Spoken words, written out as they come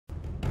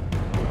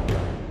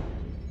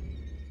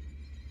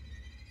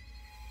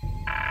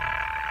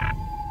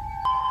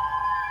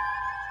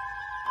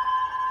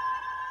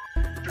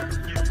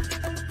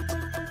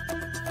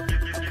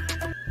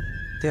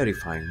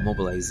terrifying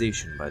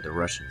mobilization by the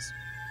Russians.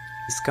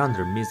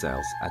 Iskander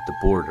missiles at the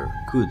border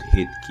could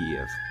hit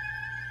Kiev.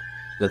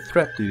 The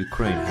threat to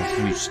Ukraine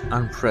has reached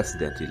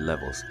unprecedented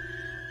levels.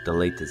 The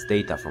latest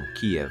data from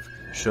Kiev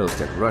shows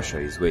that Russia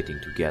is waiting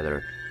to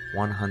gather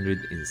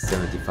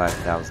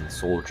 175,000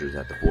 soldiers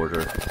at the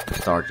border to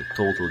start a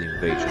total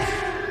invasion.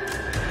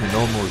 And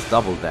almost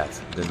double that,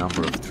 the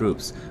number of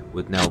troops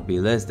would now be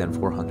less than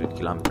 400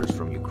 kilometers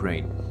from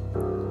Ukraine.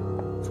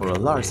 For a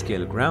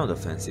large-scale ground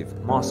offensive,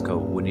 Moscow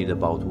would need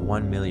about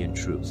 1 million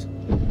troops.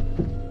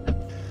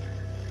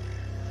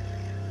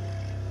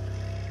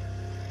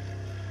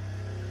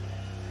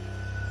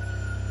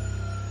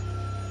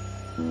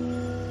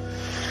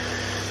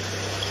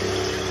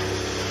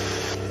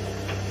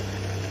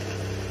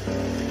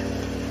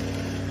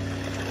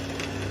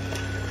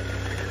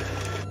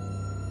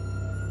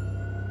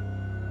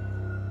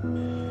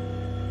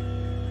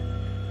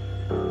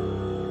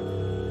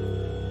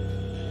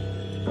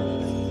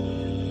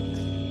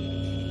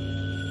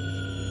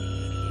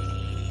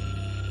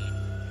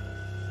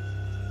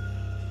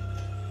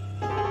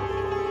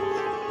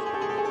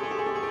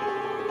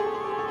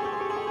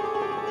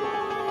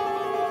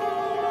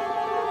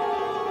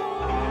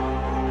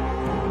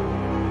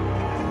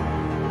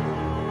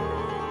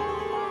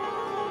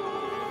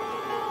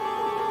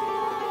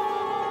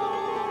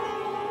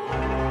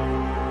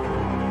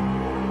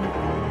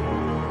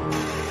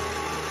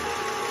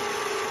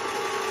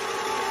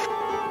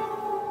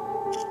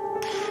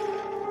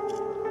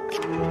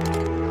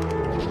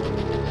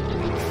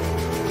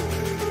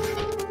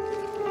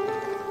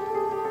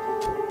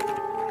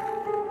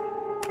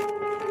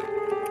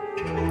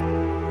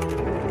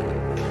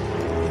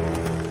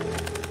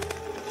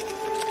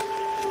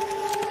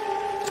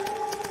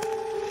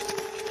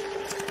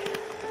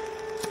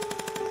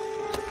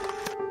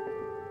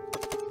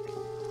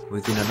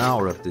 Within an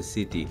hour of the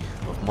city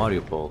of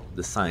Mariupol,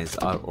 the signs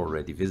are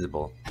already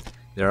visible.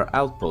 There are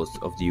outposts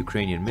of the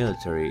Ukrainian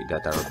military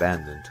that are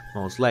abandoned,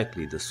 most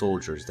likely the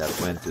soldiers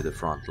that went to the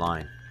front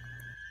line.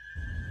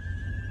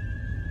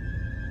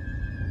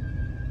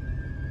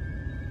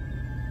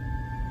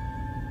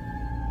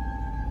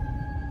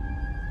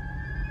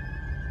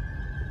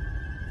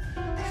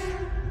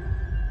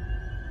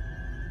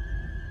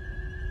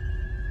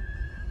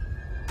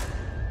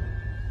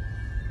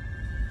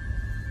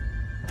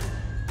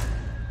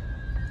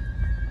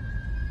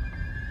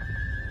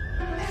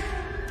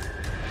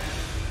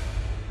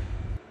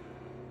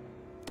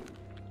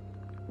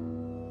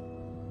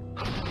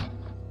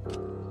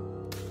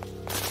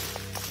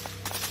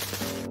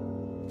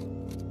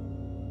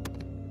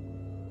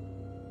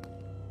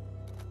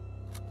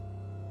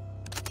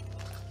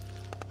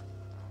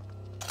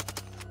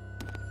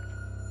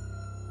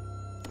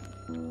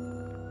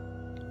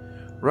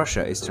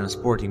 Russia is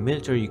transporting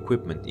military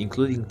equipment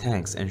including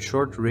tanks and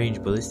short-range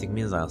ballistic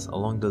missiles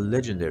along the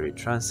legendary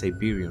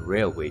Trans-Siberian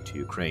Railway to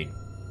Ukraine.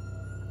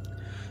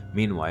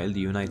 Meanwhile, the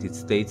United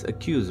States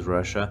accused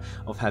Russia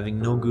of having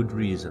no good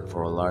reason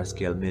for a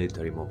large-scale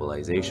military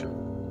mobilization.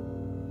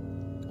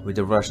 With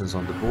the Russians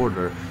on the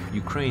border,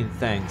 Ukraine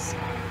thanks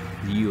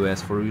the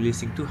US for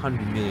releasing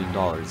 $200 million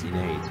in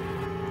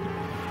aid.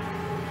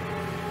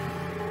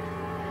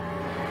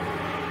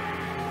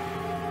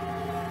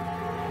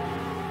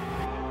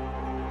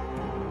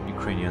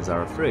 Ukrainians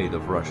are afraid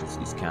of Russia's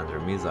Iskander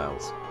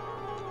missiles.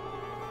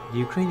 The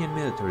Ukrainian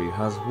military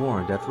has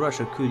warned that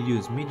Russia could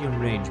use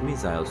medium-range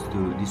missiles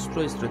to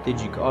destroy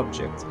strategic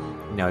objects,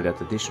 now that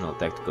additional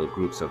tactical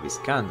groups of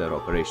Iskander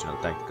operational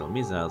tactical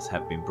missiles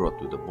have been brought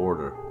to the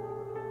border.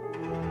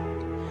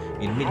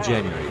 In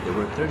mid-January, there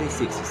were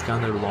 36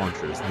 Iskander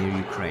launchers near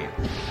Ukraine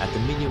at the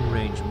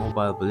medium-range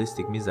mobile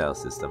ballistic missile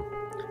system.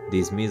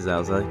 These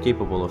missiles are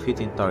capable of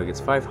hitting targets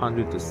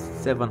 500 to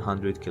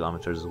 700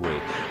 kilometers away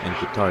and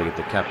could target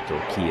the capital,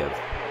 Kiev.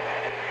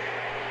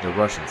 The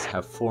Russians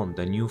have formed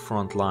a new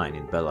front line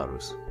in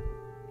Belarus.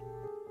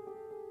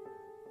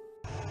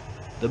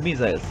 The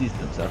missile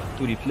systems are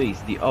to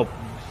replace the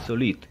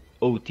obsolete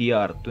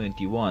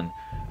OTR-21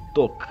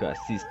 TOKA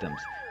systems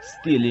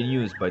still in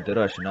use by the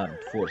Russian armed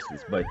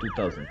forces by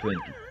 2020.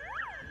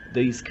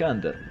 The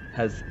Iskander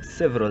has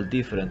several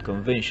different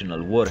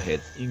conventional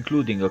warheads,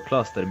 including a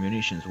cluster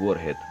munitions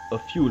warhead, a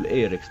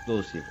fuel-air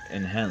explosive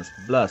enhanced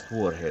blast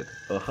warhead,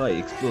 a high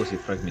explosive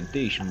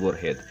fragmentation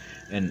warhead,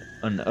 and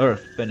an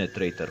earth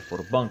penetrator for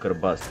bunker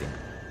busting,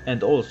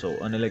 and also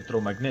an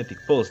electromagnetic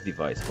pulse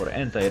device for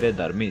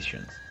anti-radar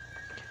missions.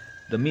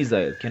 The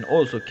missile can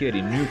also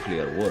carry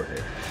nuclear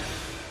warhead.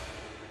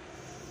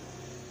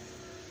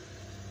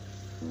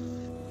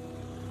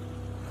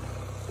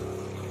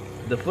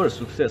 The first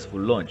successful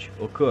launch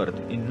occurred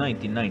in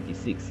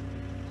 1996.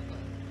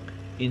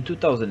 In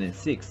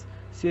 2006,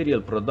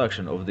 serial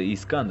production of the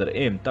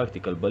Iskander-M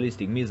tactical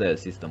ballistic missile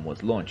system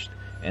was launched,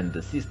 and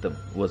the system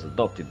was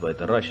adopted by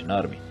the Russian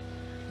army.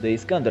 The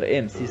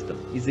Iskander-M system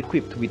is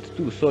equipped with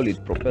two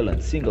solid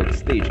propellant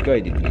single-stage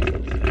guided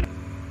missiles.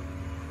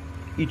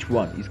 Each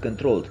one is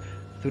controlled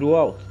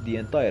throughout the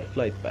entire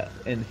flight path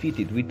and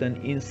fitted with an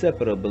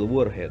inseparable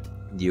warhead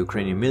The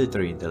Ukrainian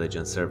Military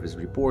Intelligence Service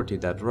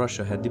reported that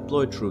Russia had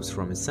deployed troops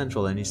from its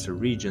central and eastern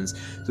regions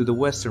to the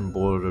western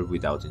border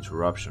without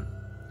interruption.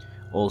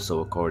 Also,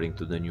 according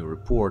to the new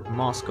report,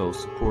 Moscow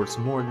supports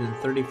more than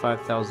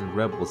 35,000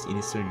 rebels in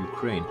eastern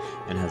Ukraine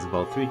and has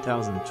about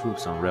 3,000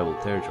 troops on rebel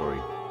territory.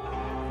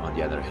 On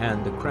the other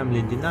hand, the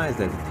Kremlin denies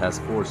that it has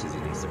forces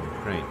in eastern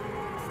Ukraine.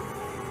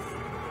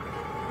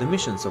 The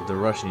missions of the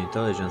Russian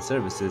intelligence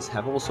services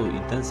have also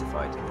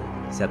intensified.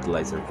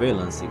 Satellite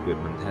surveillance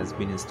equipment has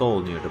been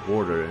installed near the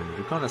border and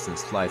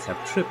reconnaissance flights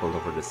have tripled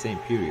over the same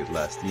period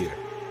last year.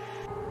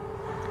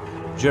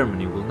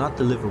 Germany will not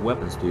deliver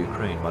weapons to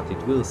Ukraine, but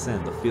it will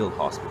send a field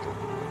hospital.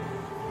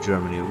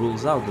 Germany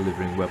rules out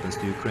delivering weapons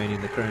to Ukraine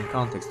in the current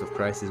context of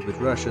crisis with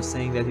Russia,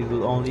 saying that it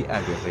will only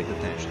aggravate the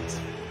tensions.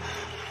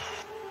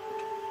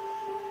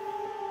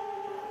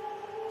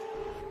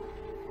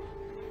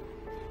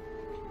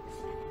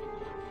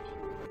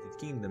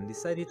 The Kingdom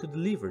decided to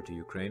deliver to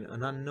Ukraine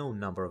an unknown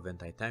number of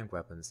anti-tank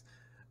weapons,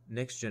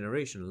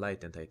 next-generation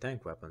light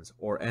anti-tank weapons,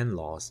 or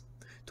NLAWs,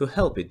 to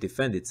help it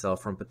defend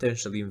itself from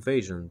potential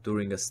invasion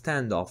during a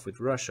standoff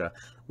with Russia,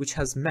 which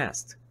has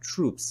massed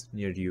troops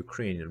near the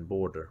Ukrainian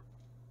border.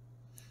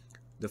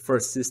 The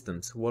first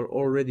systems were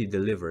already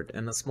delivered,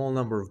 and a small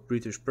number of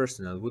British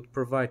personnel would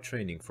provide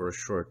training for a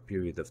short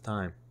period of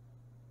time.